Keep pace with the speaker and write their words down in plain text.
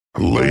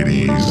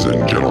Ladies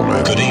and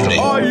gentlemen, Good evening.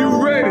 Are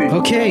you ready?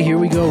 Okay, here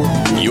we go.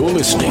 You're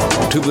listening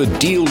to the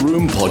Deal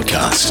Room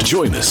Podcast.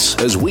 Join us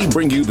as we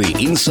bring you the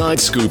inside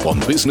scoop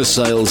on business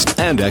sales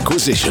and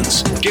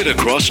acquisitions. Get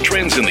across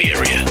trends in the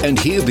area and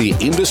hear the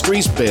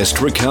industry's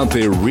best recount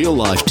their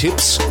real-life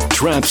tips,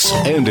 traps,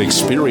 and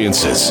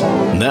experiences.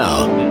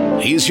 Now,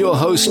 here's your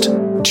host,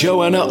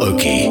 Joanna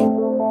Oakey.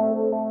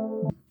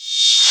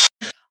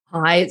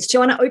 Hi, it's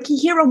Joanna Oakey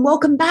here, and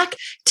welcome back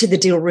to the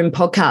Deal Room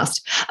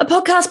Podcast, a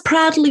podcast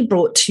proudly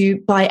brought to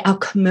you by our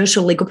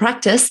commercial legal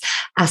practice,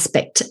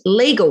 Aspect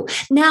Legal.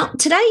 Now,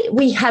 today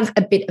we have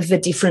a bit of a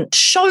different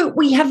show.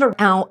 We have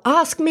our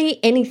Ask Me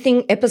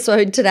Anything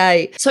episode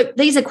today. So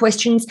these are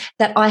questions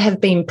that I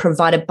have been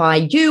provided by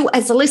you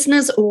as the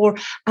listeners or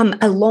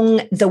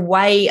along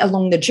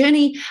the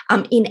journey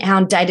in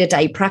our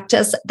day-to-day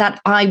practice that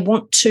I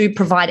want to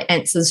provide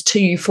answers to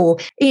you for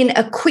in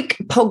a quick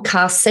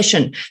podcast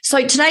session.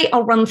 So today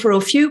I'll run through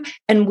a few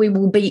and we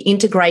will be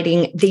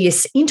integrating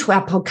this into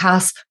our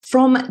podcast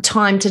from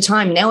time to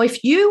time. Now,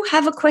 if you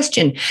have a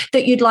question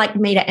that you'd like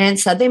me to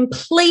answer, then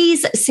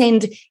please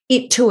send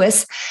it to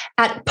us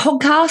at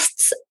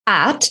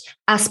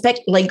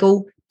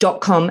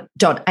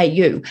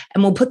podcasts@aspectlegal.com.au,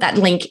 and we'll put that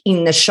link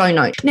in the show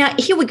notes. Now,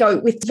 here we go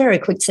with a very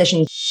quick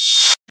session.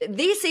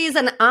 This is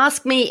an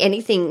Ask Me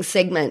Anything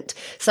segment.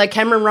 So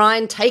Cameron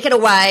Ryan, take it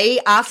away.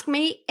 Ask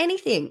me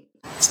anything.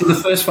 So the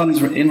first one is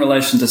in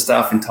relation to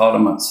staff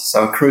entitlements.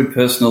 So accrued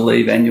personal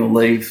leave, annual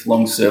leave,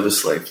 long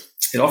service leave.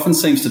 It often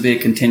seems to be a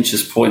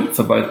contentious point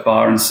for both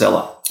buyer and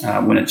seller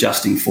when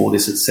adjusting for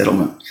this at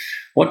settlement.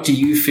 What do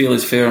you feel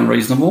is fair and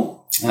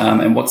reasonable,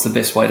 and what's the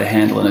best way to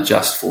handle and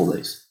adjust for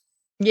these?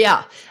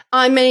 Yeah,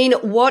 I mean,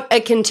 what a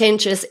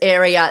contentious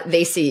area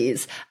this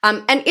is.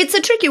 And it's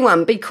a tricky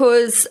one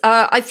because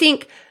I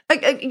think,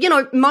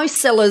 most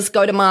sellers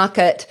go to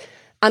market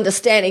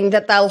understanding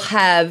that they'll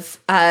have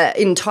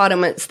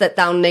entitlements that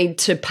they'll need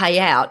to pay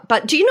out.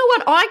 But do you know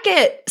what? I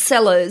get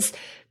sellers,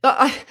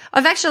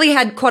 I've actually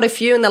had quite a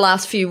few in the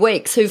last few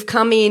weeks who've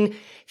come in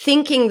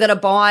thinking that a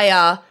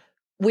buyer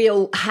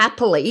will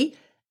happily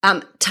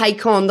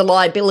take on the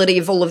liability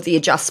of all of the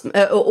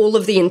all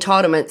of the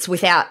entitlements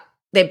without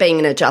there being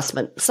an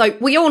adjustment. So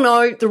we all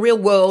know the real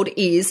world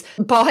is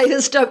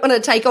buyers don't want to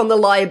take on the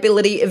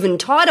liability of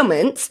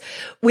entitlements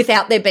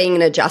without there being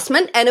an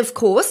adjustment. And of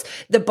course,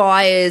 the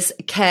buyers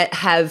can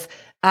have,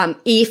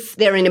 if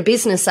they're in a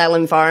business sale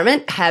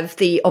environment, have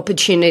the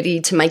opportunity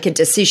to make a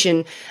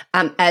decision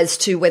as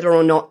to whether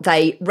or not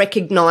they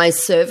recognise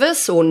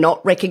service or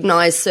not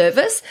recognise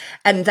service,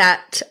 and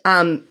that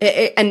and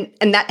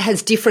that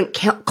has different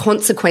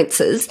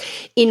consequences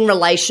in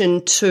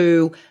relation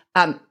to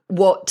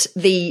what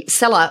the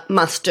seller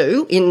must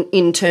do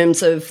in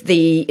terms of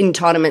the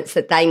entitlements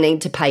that they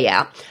need to pay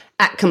out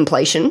at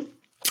completion.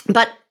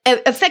 But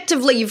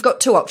effectively, you've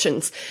got two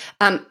options.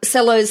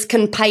 Sellers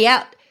can pay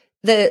out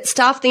the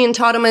staff the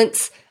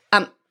entitlements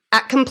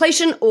at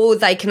completion, or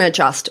they can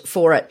adjust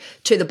for it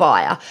to the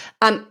buyer.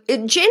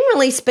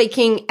 Generally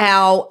speaking,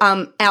 our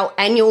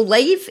annual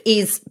leave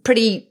is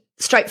pretty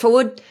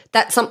straightforward.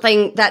 That's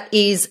something that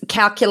is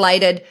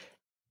calculated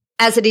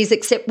as it is,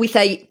 except with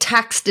a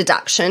tax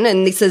deduction,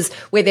 and this is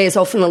where there's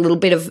often a little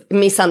bit of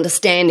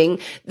misunderstanding.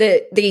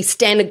 The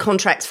standard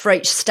contracts for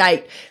each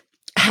state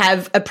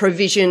have a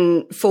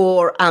provision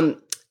for a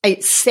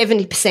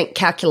 70%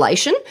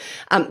 calculation,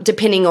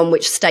 depending on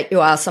which state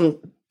you are.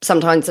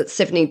 Sometimes it's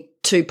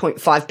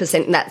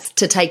 72.5%, and that's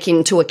to take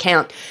into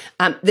account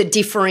the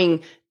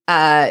differing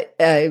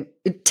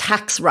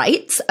tax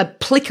rates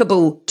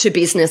applicable to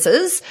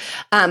businesses,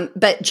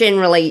 but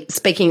generally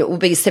speaking, it will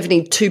be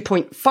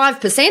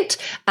 72.5%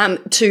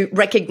 to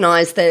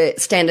recognise the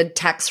standard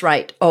tax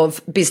rate of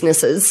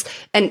businesses,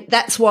 and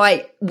that's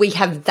why we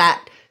have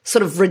that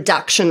sort of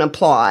reduction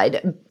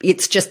applied.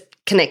 It's just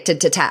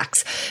connected to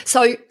tax.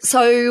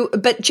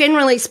 But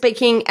generally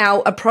speaking,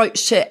 our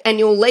approach to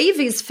annual leave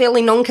is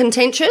fairly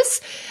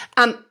non-contentious.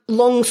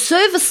 Long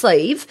service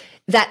leave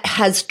that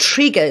has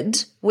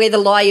triggered, where the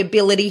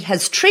liability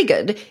has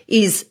triggered,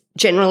 is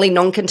generally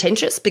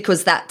non-contentious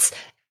because that's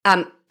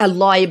a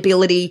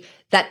liability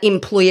that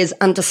employers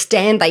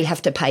understand they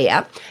have to pay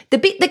out. The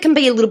bit that can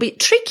be a little bit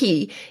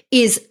tricky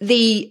is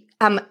the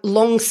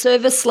long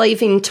service leave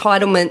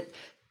entitlement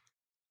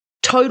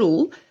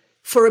total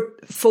for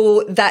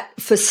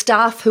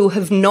staff who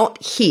have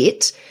not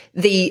hit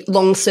the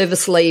long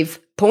service leave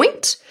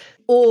point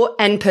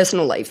and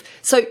personal leave.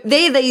 So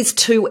they're these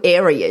two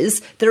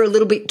areas that are a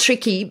little bit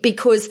tricky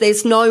because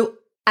there's no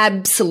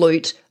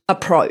absolute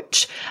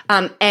approach.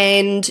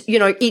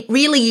 It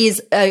really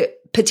is a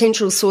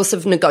potential source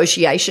of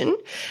negotiation.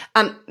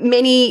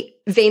 Many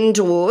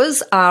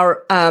vendors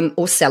are,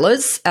 or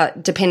sellers,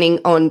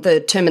 depending on the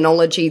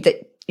terminology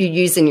that you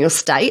use in your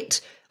state,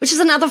 which is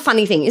another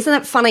funny thing. Isn't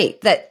it funny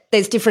that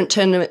there's different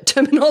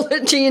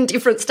terminology in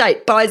different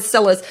states? Buyers,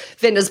 sellers,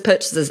 vendors,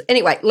 purchasers.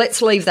 Anyway,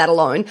 let's leave that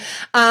alone.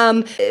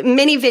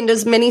 Many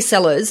vendors, many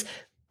sellers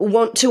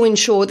want to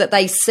ensure that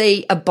they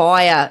see a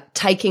buyer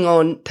taking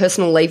on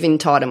personal leave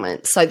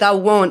entitlement. So they'll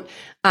want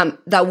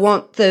They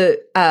want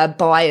the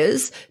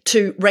buyers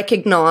to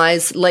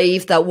recognise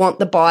leave. They want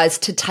the buyers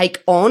to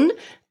take on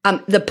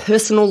the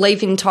personal leave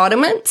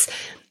entitlements.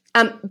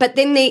 But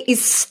then there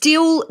is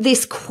still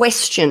this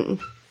question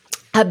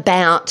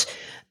about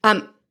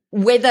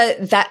whether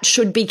that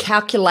should be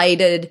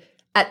calculated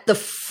at the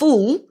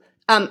full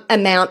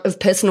amount of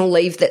personal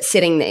leave that's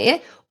sitting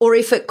there, or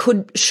if it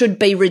should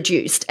be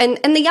reduced. And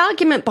the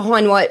argument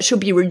behind why it should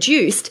be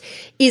reduced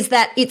is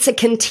that it's a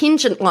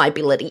contingent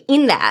liability,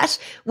 in that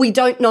we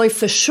don't know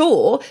for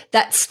sure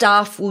that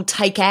staff will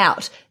take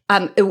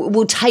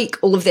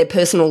all of their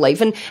personal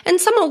leave. And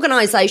some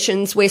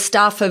organisations where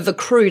staff have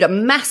accrued a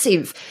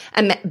massive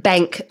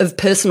bank of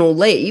personal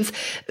leave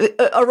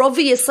are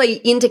obviously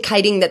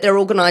indicating that they're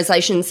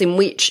organisations in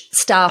which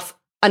staff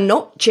are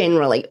not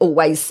generally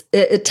always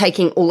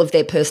taking all of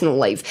their personal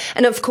leave.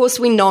 And of course,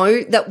 we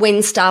know that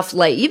when staff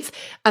leave,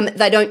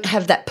 they don't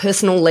have that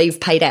personal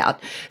leave paid out.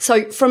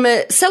 So from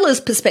a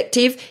seller's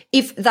perspective,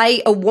 if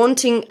they are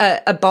wanting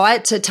a buyer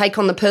to take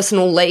on the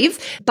personal leave,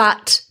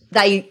 but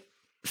they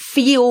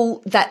feel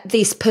that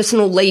this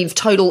personal leave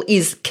total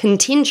is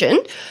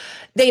contingent,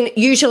 then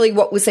usually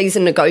what we'll see is a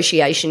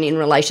negotiation in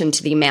relation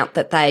to the amount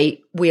that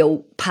they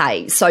will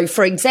pay. So,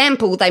 for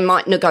example, they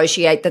might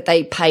negotiate that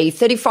they pay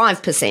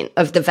 35%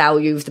 of the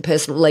value of the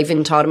personal leave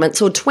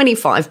entitlements or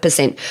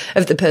 25%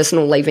 of the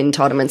personal leave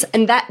entitlements.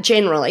 And that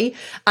generally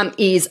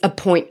is a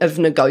point of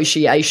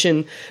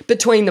negotiation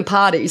between the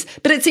parties.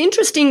 But it's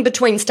interesting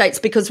between states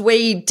because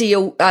we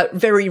deal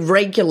very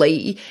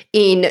regularly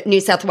in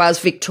New South Wales,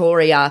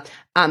 Victoria,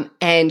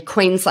 and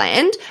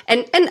Queensland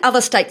and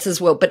other states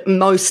as well, but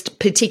most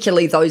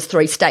particularly those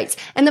three states.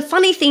 And the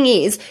funny thing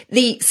is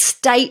the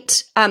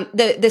state,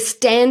 the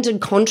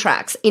standard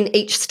contracts in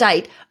each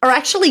state are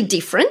actually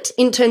different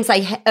in terms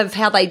of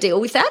how they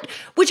deal with that,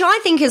 which I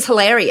think is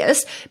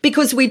hilarious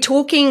because we're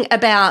talking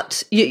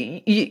about,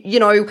 you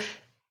know,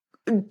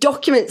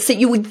 documents that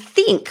you would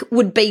think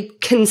would be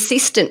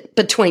consistent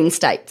between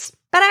states.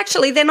 But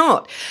actually, they're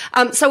not.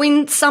 So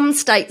in some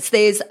states,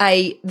 there's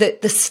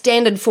the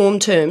standard form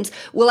terms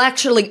will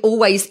actually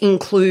always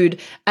include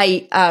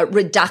a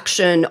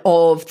reduction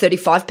of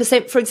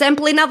 35%, for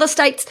example. In other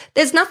states,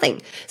 there's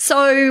nothing.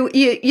 So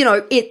you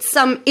know, it's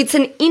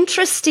an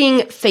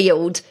interesting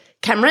field,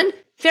 Cameron.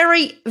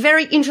 Very,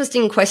 very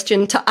interesting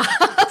question to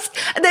ask.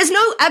 There's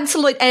no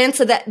absolute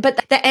answer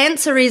but the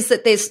answer is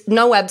that there's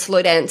no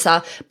absolute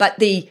answer, but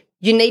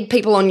you need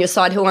people on your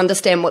side who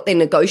understand what they're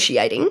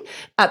negotiating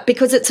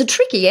because it's a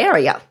tricky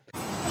area.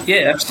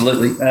 Yeah,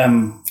 absolutely.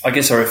 I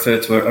guess I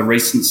refer to a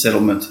recent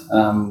settlement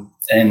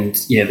and,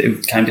 yeah,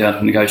 it came down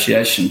to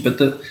negotiation. But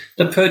the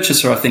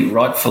purchaser, I think,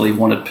 rightfully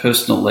wanted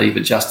personal leave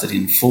adjusted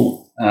in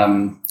full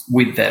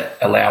with that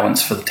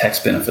allowance for the tax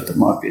benefit that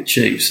might be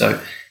achieved.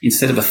 So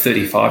instead of a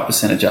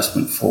 35%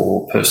 adjustment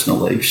for personal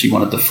leave, she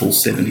wanted the full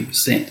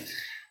 70%,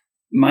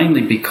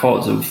 mainly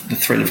because of the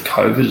threat of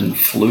COVID and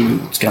flu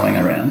that's going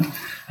around.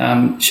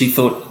 She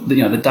thought, that,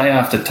 you know, the day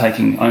after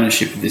taking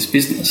ownership of this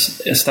business,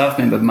 a staff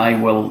member may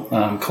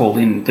well call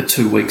in the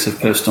 2 weeks of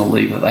personal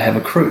leave that they have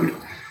accrued.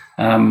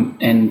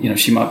 And, you know,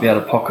 she might be out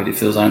of pocket if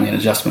there was only an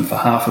adjustment for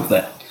half of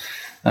that.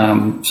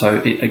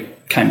 So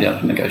it came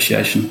down to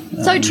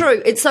negotiation. So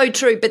true. It's so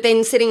true. But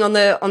then sitting on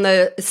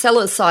the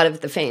seller's side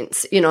of the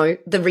fence, you know,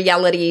 the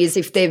reality is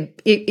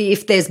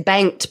if there's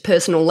banked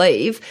personal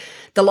leave,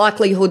 the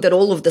likelihood that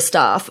all of the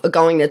staff are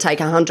going to take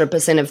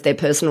 100% of their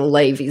personal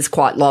leave is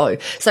quite low.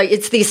 So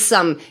it's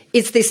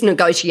this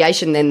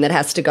negotiation then that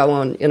has to go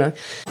on, you know.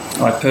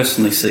 I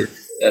personally see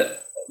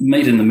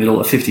meet in the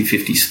middle, a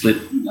 50-50 split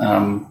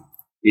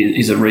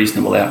is a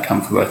reasonable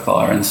outcome for both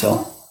buyer and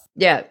seller.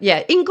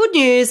 Yeah. In good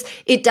news,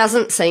 it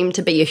doesn't seem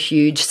to be a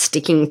huge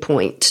sticking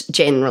point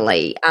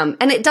generally,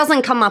 and it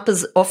doesn't come up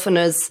as often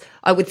as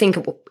I would think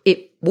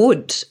it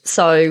would.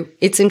 So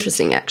it's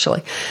interesting,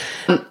 actually.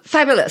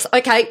 Fabulous.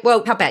 Okay,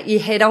 well, how about you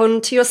head on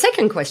to your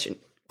second question?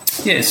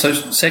 Yeah, so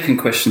second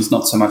question's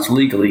not so much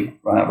legally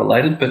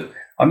related, but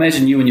I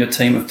imagine you and your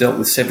team have dealt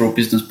with several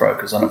business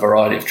brokers on a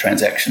variety of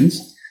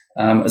transactions.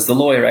 As the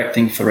lawyer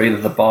acting for either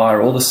the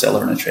buyer or the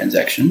seller in a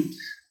transaction,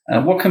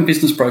 what can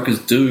business brokers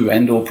do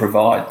and or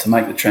provide to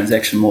make the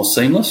transaction more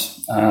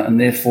seamless and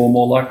therefore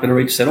more likely to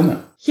reach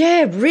settlement?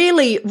 Yeah,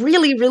 really,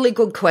 really, really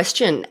good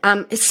question.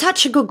 It's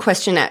such a good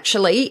question,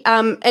 actually.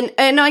 And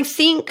I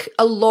think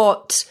a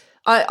lot.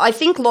 I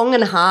think long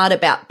and hard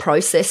about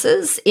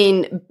processes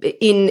in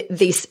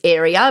this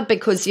area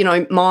because, you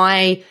know,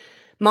 my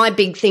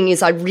big thing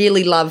is I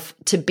really love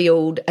to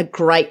build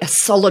a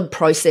solid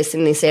process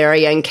in this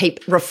area and keep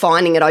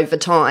refining it over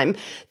time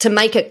to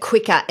make it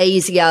quicker,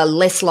 easier,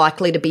 less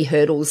likely to be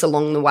hurdles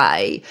along the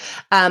way.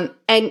 And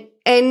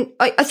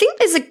I think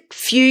there's a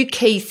few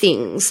key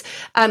things.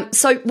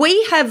 So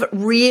we have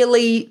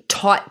really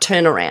tight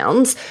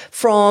turnarounds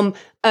from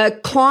a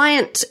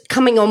client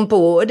coming on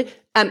board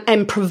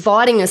and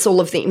providing us all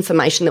of the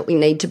information that we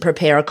need to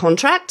prepare a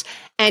contract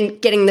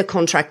and getting the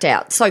contract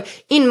out. So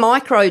in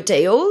micro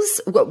deals,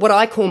 what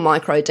I call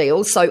micro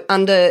deals, so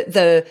under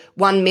the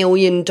 $1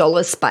 million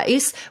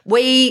space,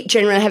 we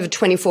generally have a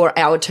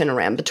 24-hour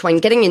turnaround between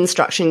getting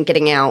instruction,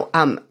 getting our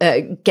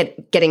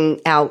getting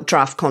our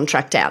draft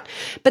contract out.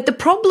 But the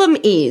problem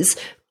is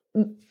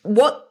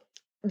what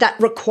that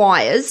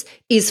requires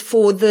is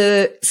for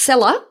the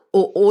seller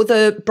or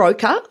the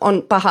broker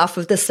on behalf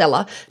of the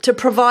seller to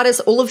provide us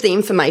all of the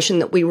information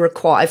that we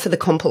require for the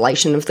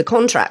compilation of the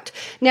contract.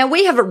 Now,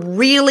 we have a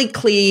really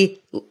clear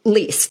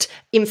list,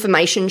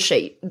 information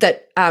sheet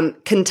that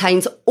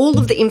contains all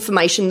of the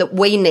information that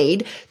we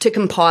need to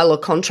compile a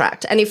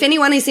contract. And if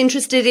anyone is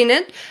interested in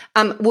it,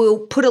 we'll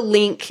put a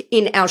link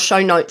in our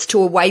show notes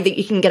to a way that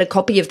you can get a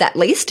copy of that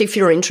list if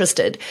you're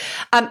interested.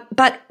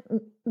 But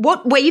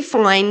what we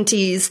find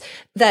is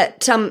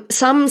that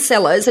some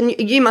sellers, and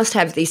you must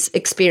have this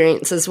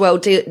experience as well,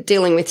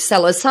 dealing with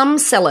sellers, some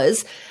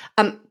sellers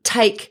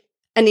take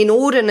an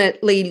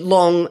inordinately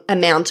long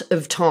amount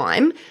of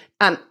time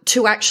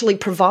to actually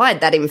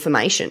provide that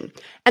information.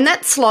 And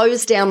that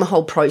slows down the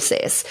whole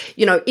process.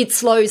 You know, it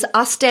slows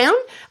us down.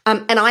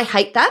 And I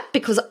hate that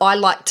because I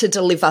like to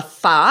deliver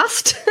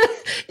fast.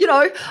 You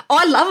know,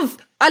 I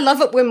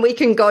love it when we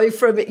can go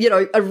from, you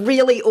know, a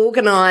really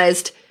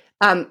organized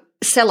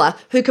seller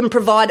who can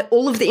provide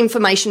all of the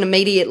information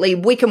immediately.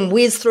 We can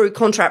whiz through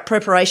contract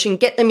preparation,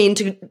 get them in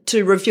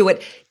to review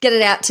it, get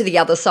it out to the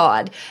other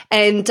side.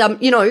 And,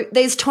 you know,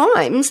 there's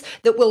times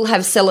that we'll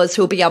have sellers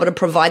who'll be able to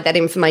provide that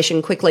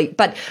information quickly.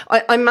 But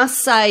I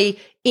must say,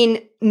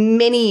 in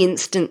many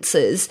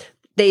instances,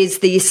 there's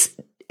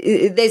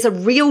a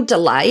real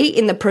delay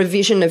in the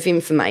provision of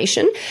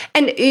information.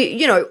 And,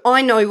 you know,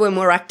 I know when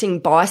we're acting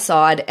buy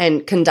side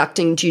and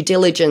conducting due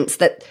diligence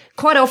that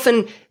quite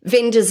often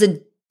vendors are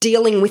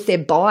dealing with their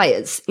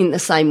buyers in the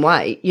same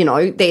way. You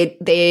know,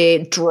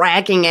 they're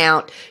dragging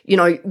out, you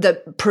know, the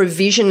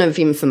provision of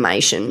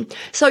information.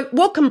 So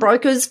what can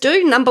brokers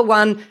do? Number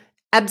one,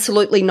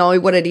 absolutely know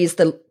what it is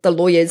the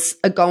lawyers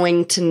are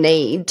going to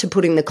need to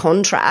put in the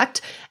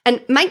contract,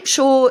 and make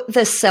sure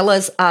the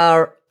sellers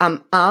are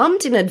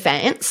armed in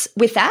advance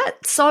with that,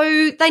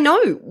 so they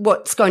know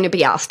what's going to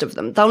be asked of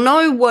them. They'll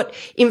know what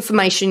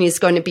information is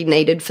going to be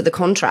needed for the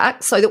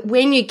contract, so that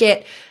when you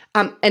get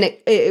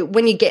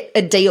when you get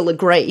a deal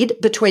agreed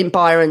between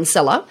buyer and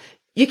seller,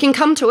 you can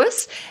come to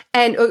us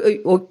and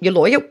or your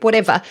lawyer,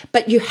 whatever,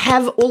 but you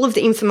have all of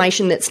the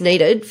information that's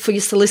needed for your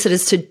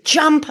solicitors to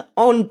jump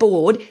on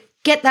board,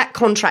 get that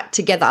contract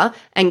together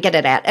and get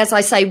it out. As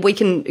I say, we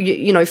can,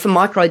 you know, for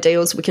micro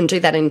deals, we can do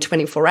that in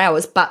 24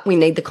 hours, but we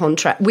need the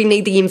contract. We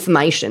need the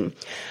information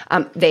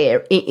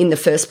there in the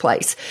first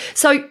place.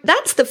 So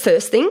that's the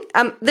first thing.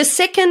 The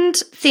second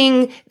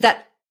thing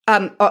that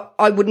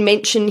I would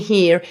mention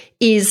here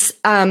is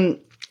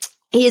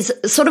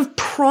sort of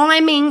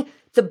priming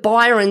the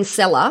buyer and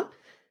seller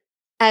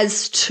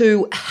as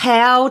to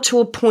how to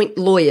appoint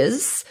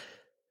lawyers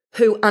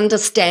who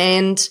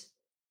understand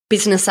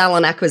business sale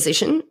and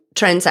acquisition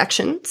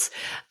transactions,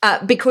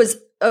 because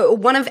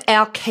one of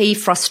our key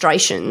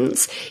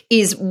frustrations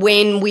is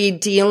when we're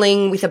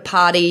dealing with a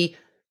party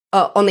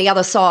on the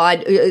other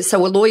side,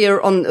 so a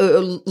lawyer on a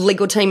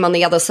legal team on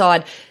the other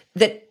side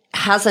that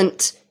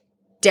hasn't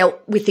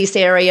dealt with this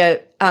area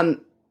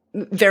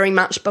very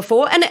much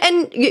before,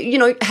 and you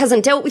know,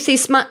 hasn't dealt with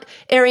this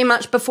area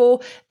much before,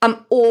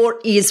 or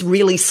is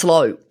really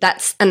slow.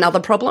 That's another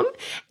problem.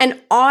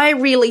 And I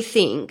really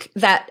think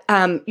that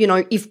you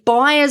know, if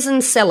buyers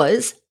and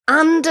sellers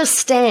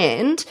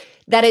understand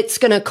that it's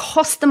going to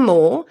cost them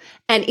more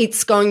and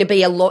it's going to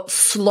be a lot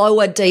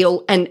slower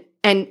deal and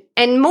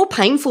more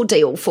painful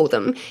deal for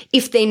them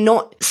if they're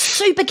not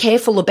super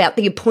careful about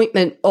the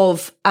appointment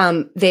of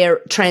their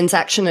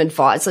transaction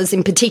advisors,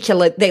 in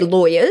particular their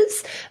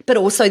lawyers, but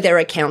also their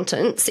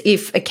accountants,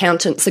 if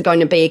accountants are going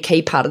to be a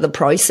key part of the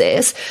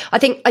process. I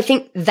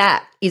think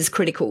that is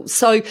critical.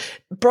 So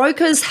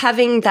brokers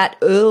having that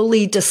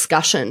early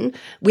discussion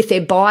with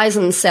their buyers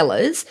and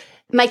sellers,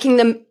 making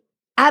them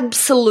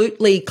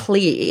absolutely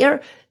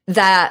clear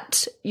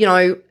that, you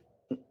know,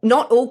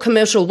 not all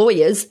commercial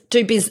lawyers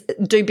do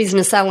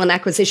business sale and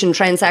acquisition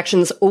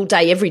transactions all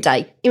day, every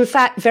day. In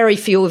fact, very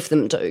few of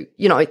them do.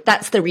 You know,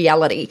 that's the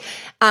reality.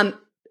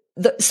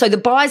 So the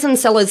buyers and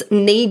sellers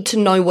need to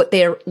know what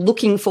they're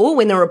looking for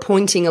when they're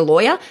appointing a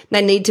lawyer.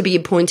 They need to be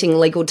appointing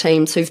legal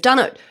teams who've done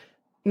it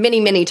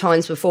many, many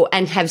times before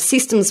and have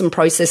systems and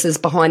processes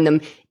behind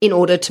them in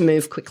order to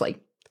move quickly.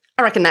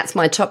 I reckon that's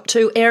my top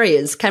two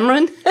areas.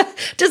 Cameron,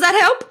 does that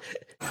help?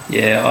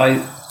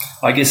 Yeah,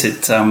 I guess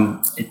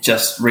it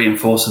just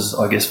reinforces,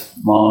 I guess,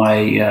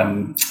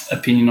 my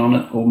opinion on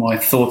it, or my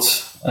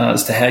thoughts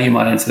as to how you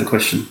might answer the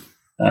question.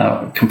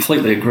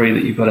 Completely agree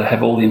that you've got to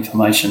have all the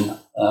information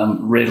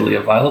readily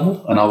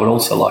available, and I would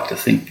also like to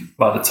think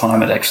by the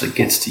time it actually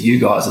gets to you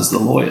guys as the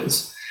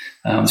lawyers,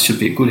 there should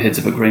be a good heads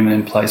of agreement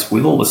in place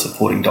with all the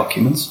supporting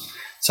documents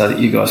so that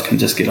you guys can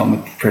just get on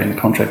with preparing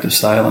the contract of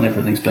sale and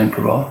everything's been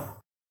provided.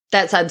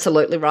 That's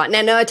absolutely right.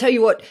 Now, I tell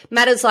you what,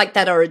 matters like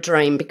that are a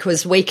dream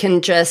because we can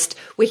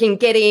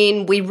get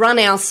in, we run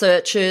our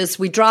searches,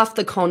 we draft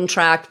the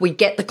contract, we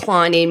get the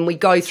client in, we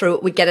go through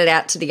it, we get it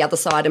out to the other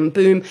side and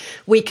boom,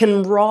 we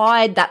can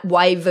ride that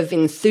wave of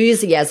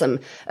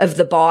enthusiasm of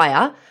the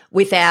buyer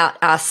without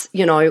us,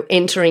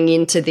 entering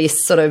into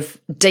this sort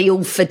of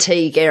deal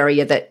fatigue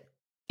area that,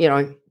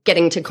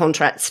 getting to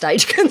contract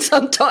stage can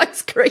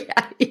sometimes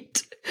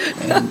create.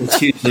 And it's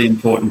hugely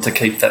important to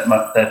keep that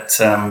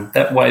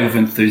wave of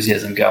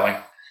enthusiasm going.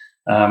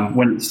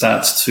 When it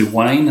starts to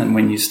wane and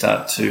when you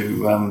start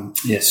to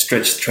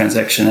stretch the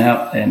transaction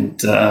out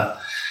and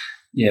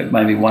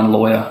maybe one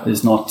lawyer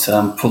is not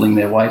pulling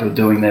their weight or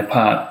doing their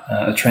part,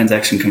 a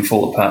transaction can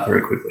fall apart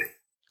very quickly.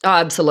 Oh,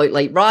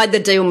 absolutely. Ride the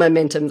deal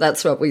momentum.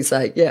 That's what we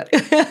say. Yeah.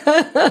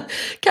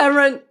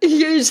 Cameron,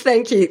 huge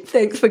thank you.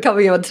 Thanks for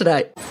coming on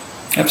today.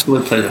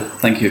 Absolute pleasure.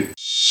 Thank you.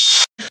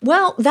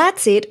 Well,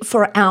 that's it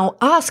for our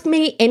Ask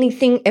Me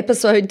Anything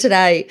episode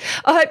today.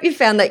 I hope you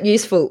found that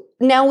useful.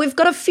 Now, we've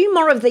got a few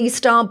more of these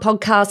style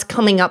podcasts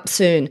coming up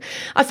soon.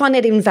 I find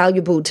it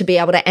invaluable to be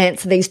able to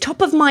answer these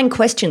top-of-mind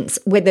questions,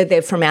 whether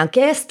they're from our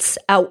guests,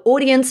 our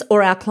audience,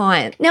 or our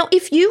client. Now,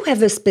 if you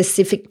have a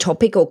specific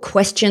topic or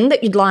question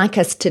that you'd like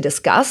us to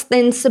discuss,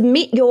 then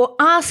submit your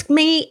Ask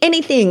Me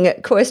Anything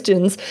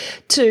questions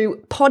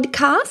to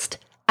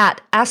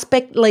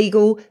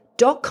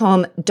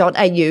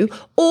podcast@aspectlegal.com.au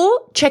or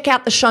check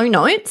out the show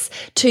notes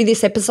to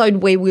this episode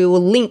where we will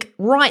link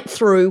right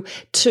through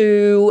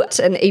to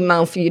an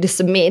email for you to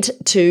submit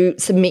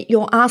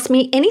your Ask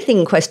Me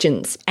Anything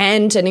questions.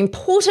 And an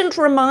important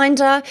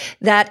reminder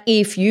that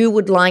if you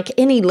would like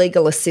any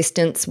legal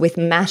assistance with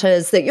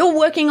matters that you're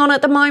working on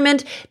at the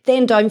moment,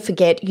 then don't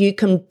forget you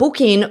can book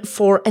in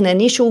for an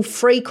initial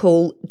free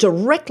call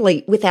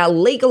directly with our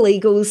legal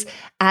eagles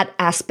at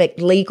Aspect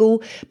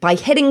Legal by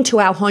heading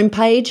to our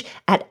homepage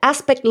at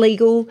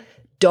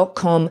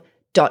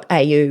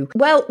aspectlegal.com.au.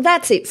 Well,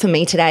 that's it for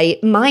me today.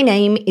 My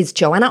name is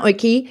Joanna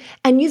Oakey,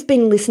 and you've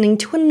been listening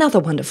to another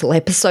wonderful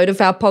episode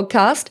of our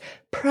podcast,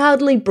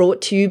 proudly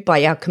brought to you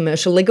by our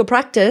commercial legal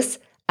practice,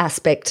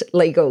 Aspect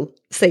Legal.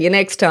 See you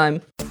next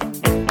time.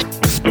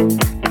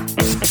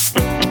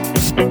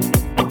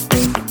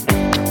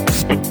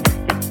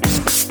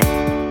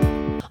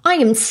 I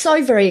am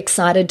so very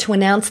excited to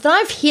announce that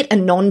I've hit a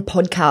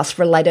non-podcast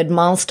related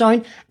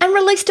milestone and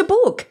released a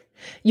book.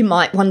 You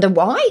might wonder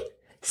why?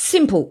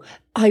 Simple.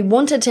 I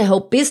wanted to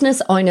help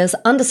business owners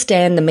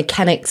understand the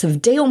mechanics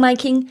of deal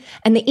making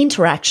and the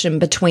interaction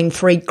between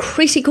three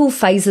critical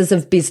phases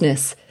of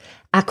business: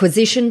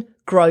 acquisition,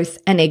 growth,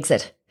 and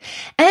exit.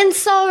 And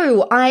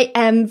so I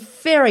am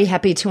very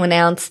happy to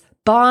announce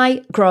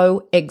Buy,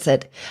 Grow,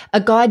 Exit,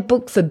 a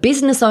guidebook for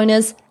business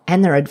owners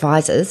and their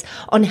advisors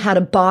on how to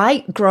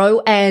buy,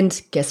 grow,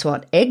 and guess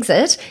what?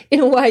 Exit in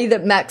a way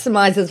that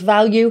maximizes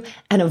value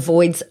and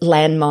avoids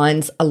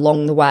landmines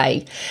along the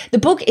way. The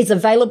book is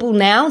available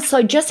now,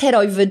 so just head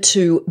over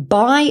to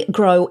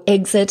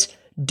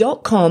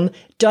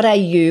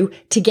buygrowexit.com.au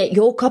to get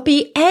your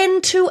copy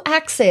and to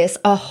access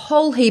a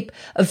whole heap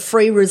of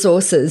free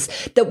resources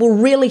that will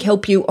really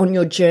help you on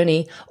your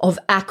journey of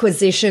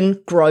acquisition,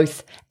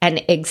 growth,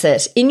 and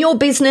exit in your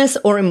business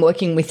or in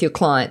working with your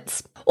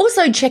clients.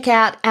 Also, check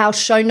out our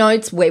show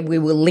notes where we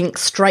will link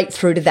straight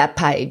through to that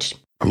page.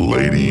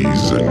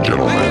 Ladies and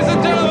gentlemen.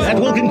 That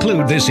will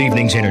conclude this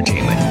evening's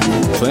entertainment.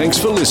 Thanks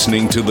for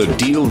listening to the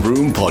Deal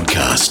Room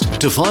Podcast.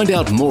 To find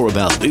out more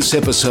about this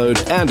episode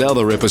and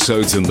other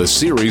episodes in the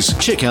series,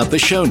 check out the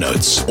show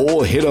notes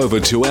or head over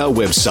to our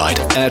website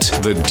at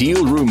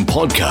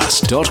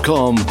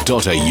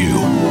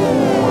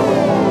thedealroompodcast.com.au.